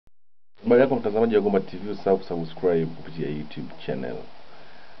Habari yako mtazamaji wa Gomba TV, usahau kusubscribe kupitia YouTube channel.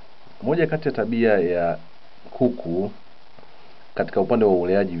 Moja kati ya tabia ya kuku katika upande wa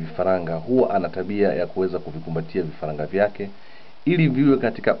uleaji vifaranga, huwa ana tabia ya kuweza kuvikumbatia vifaranga vyake ili viwe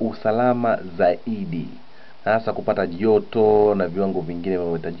katika usalama zaidi, hasa kupata joto na viwango vingine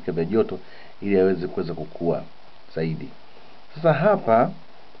vinavyohitajika vya joto ili aweze kuweza kukua zaidi. Sasa hapa,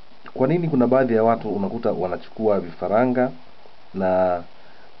 kwa nini kuna baadhi ya watu unakuta wanachukua vifaranga na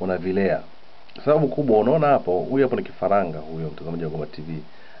wanavilea? Sababu kubwa, unaona hapo, huyu hapo ni kifaranga, huyo mtazamaji wa Gomba TV,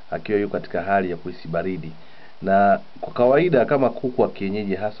 akiwa yuko katika hali ya kuhisi baridi. Na kwa kawaida kama kuku wa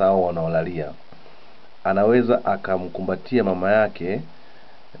kienyeji, hasa hao wanaolalia, anaweza akamkumbatia mama yake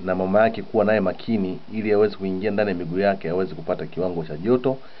na mama yake kuwa naye makini ili aweze kuingia ndani ya miguu yake, aweze kupata kiwango cha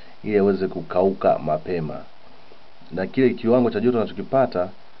joto ili aweze kukauka mapema. Na kile kiwango cha joto anachokipata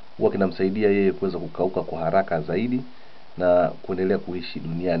huwa kinamsaidia yeye kuweza kukauka kwa haraka zaidi na kuendelea kuishi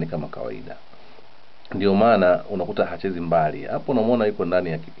duniani kama kawaida. Ndio maana unakuta hachezi mbali. Hapo unamwona yuko ndani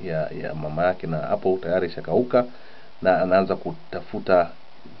ya mama yake, na hapo tayari shakauka na anaanza kutafuta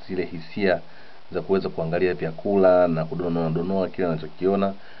zile hisia za kuweza kuangalia vyakula na kudonoa kile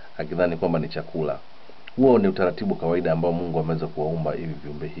anachokiona akidhani kwamba ni chakula. Huo ni utaratibu kawaida ambao Mungu ameweza kuwaumba hivi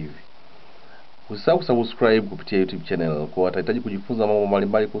viumbe hivi. Usisahau kusubscribe kupitia YouTube channel kwa watahitaji kujifunza mambo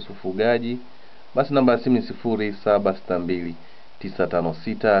mbalimbali kuhusu ufugaji. Basi namba ya simu ni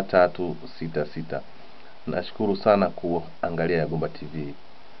 0762956366. Nashukuru sana kuangalia Gomba TV.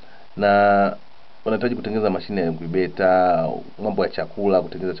 Na unahitaji kutengeneza mashine ya kubeta, mambo ya chakula,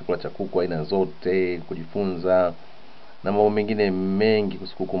 kutengeneza chakula cha kuku aina zote, kujifunza na mambo mengine mengi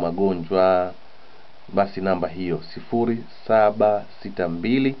kuhusu kuku, magonjwa, basi namba hiyo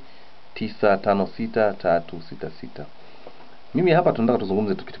 0762956366. Mimi hapa tunataka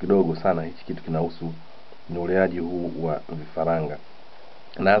tuzungumze tu kitu kidogo sana. Hichi kitu kinahusu ni uleaji huu wa vifaranga,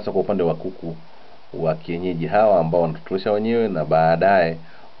 na hasa kwa upande wa kuku wa kienyeji hawa ambao wanatotolesha wenyewe na baadaye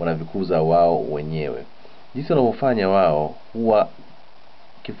wanavikuza wao wenyewe. Jinsi wanavyofanya wao, huwa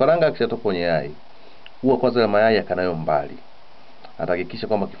kifaranga akishatoka kwenye yai, huwa kwanza mayai yakanayo mbali. Atahakikisha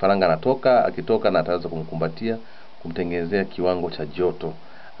kwamba kifaranga akitoka na ataweza kumkumbatia, kumtengenezea kiwango cha joto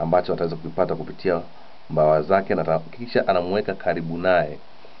ambacho ataweza kupata kupitia mbawa zake, na atahakikisha anamweka karibu naye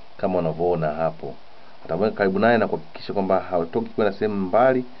kama unavyoona hapo. Atamweka karibu naye na kuhakikisha kwamba hatoki kwenda sehemu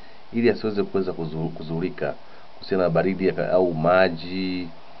mbali ili asiweze kuweza kuzulika kuhusiana na baridi au maji.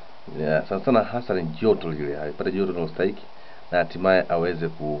 Sana sana hasa ni joto lile, apate joto linalostahili na hatimaye aweze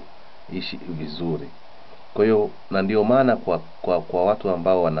kuishi vizuri. Kwa hiyo, na ndio maana kwa watu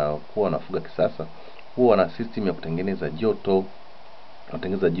ambao wanakuwa wanafuga kisasa, huwa wana system ya kutengeneza joto.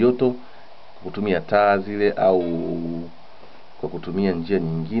 Wanatengeneza joto kutumia taa zile au kwa kutumia njia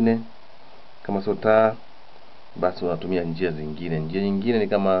nyingine. Kama sio taa, basi wanatumia njia zingine. Njia nyingine ni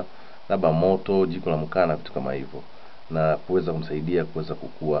kama labda moto, jiko la mkaa na vitu kama hivyo, na kuweza kumsaidia kuweza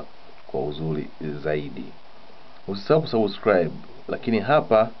kukua kwa uzuri zaidi. Usisahau kusubscribe. Lakini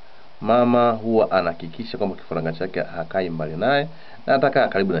hapa mama huwa anahakikisha kwamba kifaranga chake hakai mbali naye na atakaa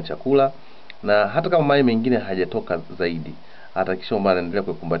karibu na chakula, na hata kama mayai mengine hajatoka zaidi, atahakikisha kwamba anaendelea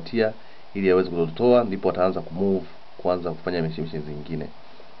kukumbatia ili aweze kutotoa, ndipo ataanza kuanza kufanya mishimisho zingine.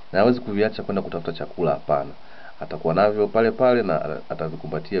 Na hawezi kuviacha kwenda kutafuta chakula, hapana. Atakuwa navyo pale pale na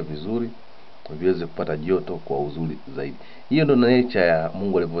atavikumbatia vizuri viweze kupata joto kwa uzuri zaidi. Hiyo ndio nature ya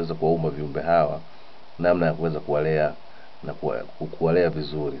Mungu alivyoweza kuwaumba viumbe hawa, namna ya kuweza kuwalea na kuwalea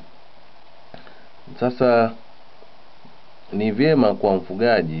vizuri. Sasa ni vyema kwa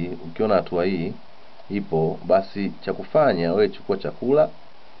mfugaji, ukiona hatua hii ipo, basi cha kufanya wewe chukua chakula,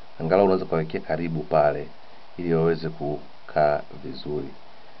 angalau unaweza kuwekea karibu pale ili waweze kukaa vizuri,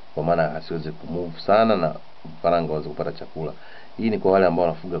 kwa maana asiweze kumove sana na vifaranga waweze kupata chakula. Hii ni kwa wale ambao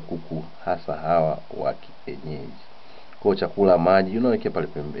wanafuga kuku hasa hawa wa kienyeji. Kwa chakula, maji unawekea pale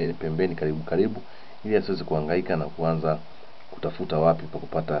pembeni karibu ili asiweze kuhangaika na kuanza kutafuta wapi pa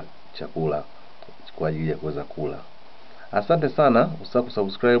kupata chakula kwa ajili ya kuweza kula. Asante sana, usisahau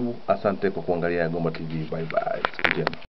kusubscribe. Asante kwa kuangalia Gomba TV. Bye bye.